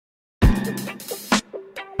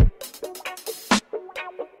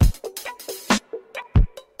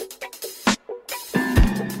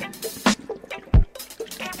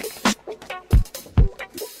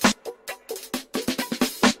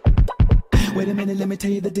Wait a minute, let me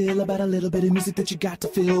tell you the deal about a little bit of music that you got to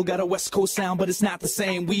feel. Got a West Coast sound, but it's not the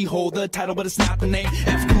same. We hold the title, but it's not the name.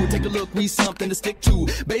 F cool, take a look, we something to stick to.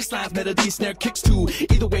 Bass lines, melodies, snare, kicks too.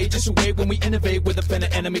 Either way, just you wait when we innovate with a finna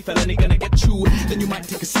enemy, felony gonna get you. Then you might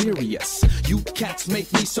take it serious. You cats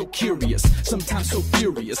make me so curious, sometimes so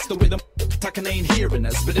furious. The way the talking ain't hearing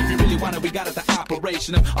us, but if you really want it, we got it. The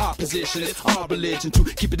operation of our position, it's our religion to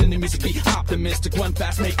keep it in the music, be optimistic, run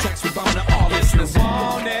fast, make tracks, we bound to all listeners.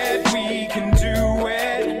 Want it, we can do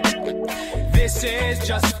it. This is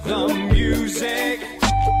just the music.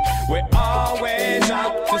 We're always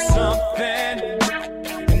up to something,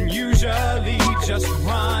 and usually just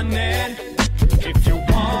running. If you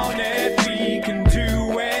want it, we can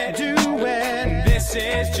do it. This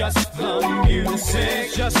is just the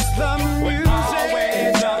music. Just the music. We're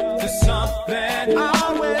always up to something.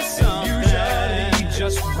 Always usually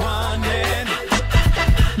just running.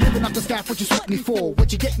 Living up the staff, what you sweat me for?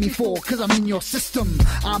 What you get me for? Cause I'm in your system.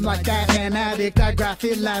 I'm like that an addict, I graph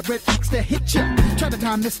elaborate acts to hit ya. Try to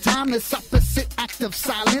time this timeless opposite act of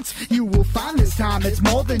silence. You will find this time it's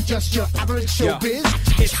more than just your average showbiz.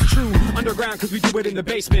 It's true, underground cause we do it in the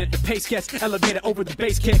basement. The pace gets elevated over the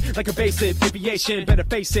bass kick like a basic deviation. Better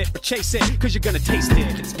face it or chase it cause you're gonna taste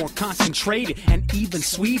it. It's more concentrated and even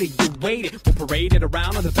sweeter. You wait it, we'll parade it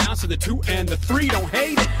around on the bounce of the 2 and the 3. Don't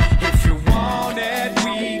hate it. If you want it,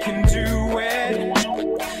 we can do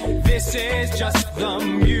it. This is just the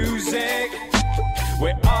music.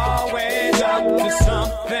 We're always up to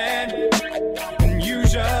something, and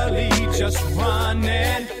usually just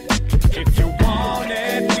running. If you want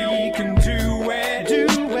it, we can do it.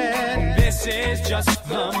 This is just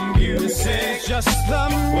the music. Just the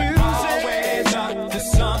music. We're always up to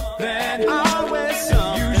something,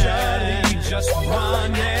 usually just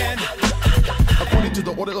running. According to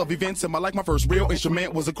the order of events in my life, my first real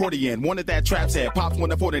instrument was accordion. Wanted that trap set, pops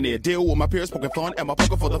when I fought in it. Deal with my peers, poking fun and my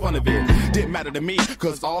poker for the fun of it. Didn't matter to me,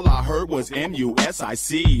 cause all I heard was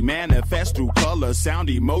M-U-S-I-C. Manifest through color, sound,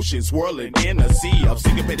 emotion, swirling in a sea of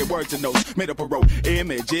syncopated words and notes. Made up a row,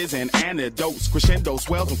 images and anecdotes. Crescendo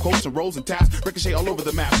swells and quotes and rolls and taps. Ricochet all over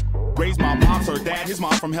the map. Raised my mom's her dad, his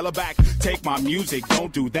mom from hella back. Take my music,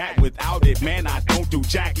 don't do that without it. Man, I don't do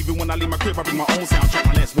jack. Even when I leave my crib, I bring my own soundtrack.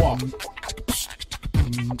 Now let's walk.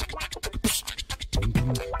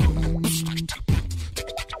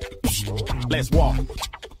 Let's walk.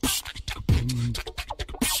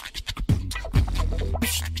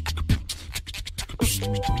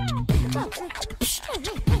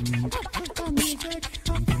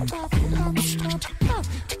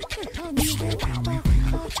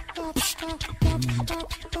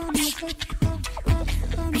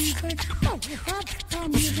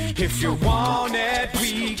 If you want it,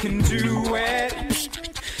 we can do it.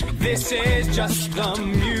 This is just the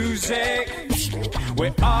music.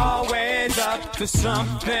 We're always up to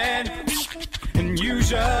something, and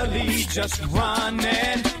usually just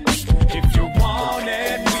running. If you want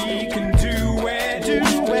it, we can do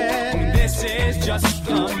it. This is just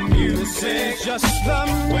the music. Just the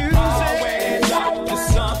music. We're always up to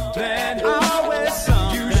something,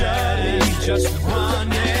 usually just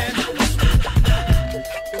running.